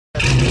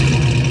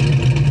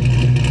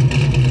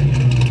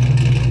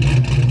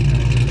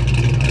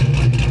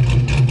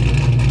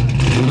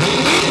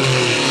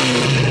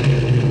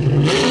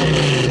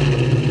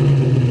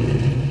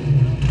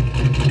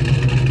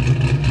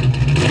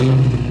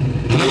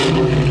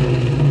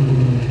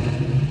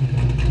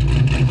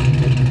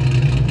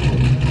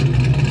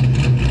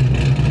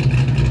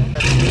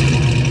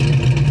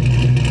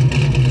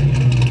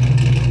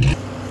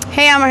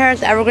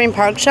Evergreen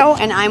Park Show,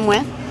 and I'm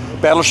with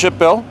Battleship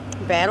Bill.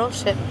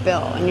 Battleship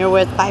Bill, and you're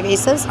with Five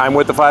Aces? I'm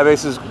with the Five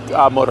Aces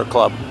Motor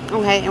Club.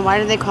 Okay, and why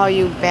do they call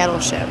you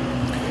Battleship?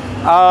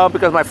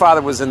 Because my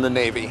father was in the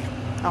Navy.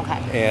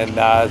 Okay. And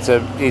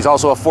he's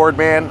also a Ford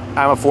man.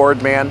 I'm a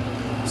Ford man.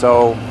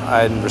 So,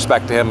 in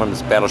respect to him, I'm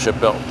just Battleship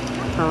Bill.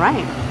 All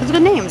right. It's a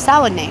good name,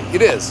 solid name.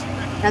 It is.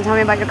 Now tell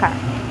me about your car.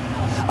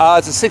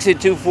 It's a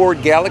 62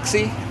 Ford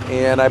Galaxy,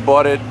 and I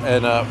bought it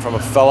from a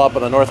fella up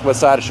on the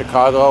northwest side of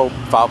Chicago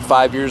about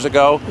 5 years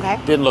ago. Okay.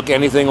 Didn't look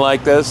anything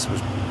like this. It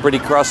was pretty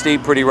crusty,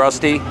 pretty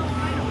rusty.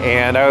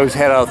 And I always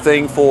had a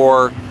thing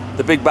for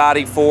the big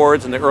body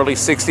Fords in the early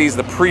 60s,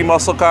 the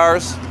pre-muscle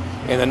cars,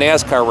 and the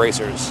NASCAR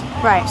racers.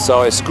 Right.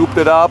 So I scooped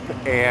it up,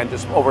 and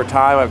just over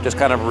time I've just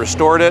kind of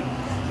restored it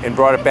and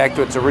brought it back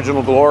to its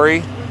original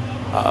glory.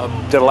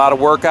 Did a lot of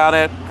work on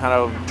it, kind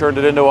of turned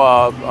it into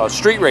a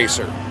street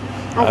racer.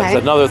 Okay.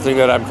 That's another thing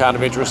that I'm kind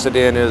of interested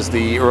in is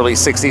the early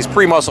 60s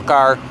pre-muscle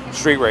car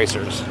street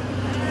racers.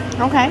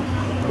 Okay.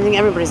 I think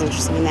everybody's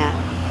interested in that.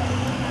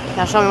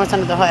 Now show me what's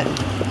under the hood.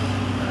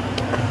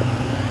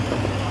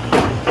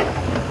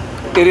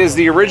 It is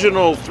the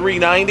original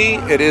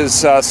 390. It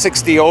is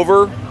 60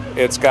 over.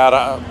 It's got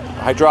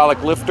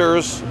hydraulic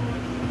lifters,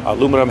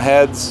 aluminum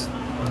heads.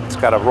 It's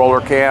got a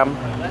roller cam.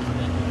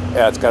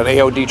 It's got an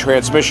AOD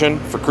transmission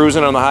for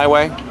cruising on the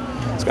highway.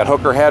 It's got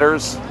hooker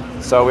headers.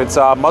 So it's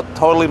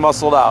totally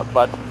muscled out,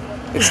 but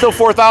it's still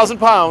 4,000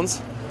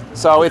 pounds.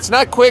 So it's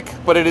not quick,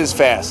 but it is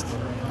fast.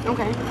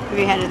 Okay. Have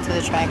you headed to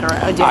the track or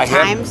do you have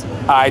times?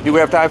 I do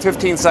have time,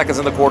 15 seconds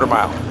in the quarter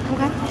mile.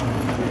 Okay.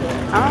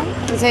 All right.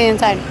 Let's see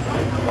inside.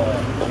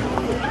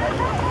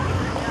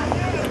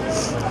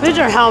 Here's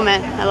your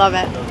helmet. I love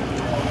it.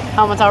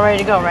 Helmet's all ready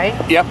to go, right?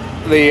 Yep.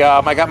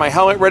 I got my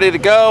helmet ready to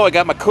go. I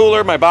got my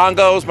cooler, my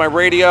bongos, my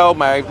radio,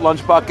 my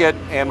lunch bucket,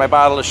 and my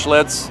bottle of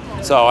Schlitz.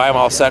 So I'm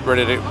all set,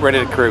 ready to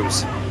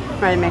cruise.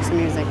 Ready to make some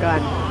music.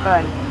 Good.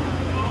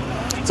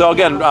 Good. So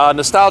again,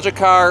 nostalgia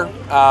car,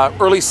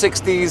 early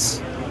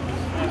 60s.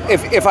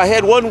 If I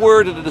had one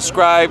word to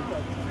describe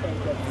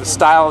the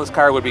style of this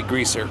car, it would be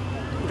greaser.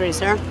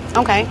 Greaser.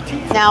 Okay.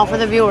 Now for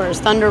the viewers,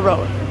 Thunder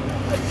Road.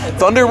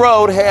 Thunder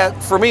Road,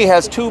 for me,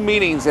 has two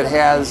meanings. It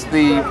has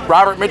the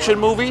Robert Mitchum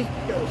movie,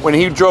 when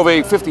he drove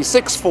a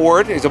 56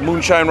 Ford, he's a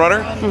moonshine runner,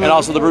 and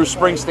also the Bruce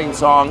Springsteen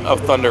song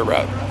of Thunder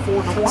Road.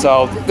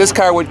 So this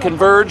car would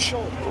converge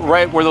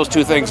right where those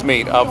two things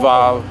meet, of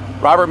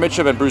Robert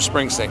Mitchum and Bruce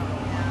Springsteen.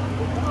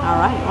 All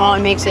right. Well,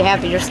 it makes you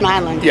happy. You're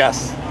smiling.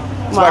 Yes.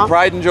 It's my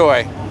pride and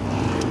joy.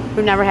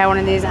 We've never had one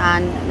of these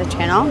on the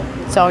channel,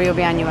 so you'll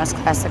be on US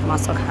Classic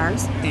Muscle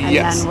Cars. And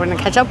then we're going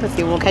to catch up with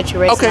you. We'll catch you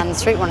racing on the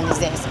street one of these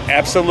days.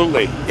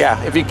 Absolutely.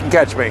 Yeah, if you can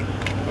catch me.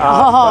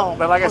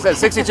 But like I said,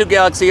 62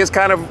 Galaxy is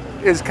kind of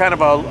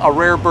a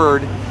rare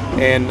bird,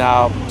 and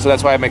so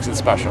that's why it makes it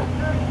special.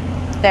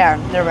 They're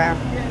rare.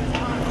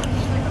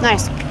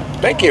 Nice.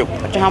 Thank you.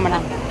 Put your helmet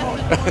on.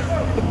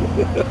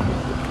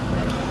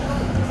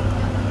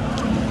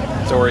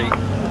 Sorry.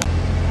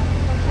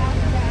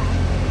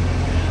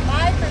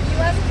 Live from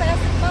US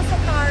Classic Muscle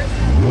Cars.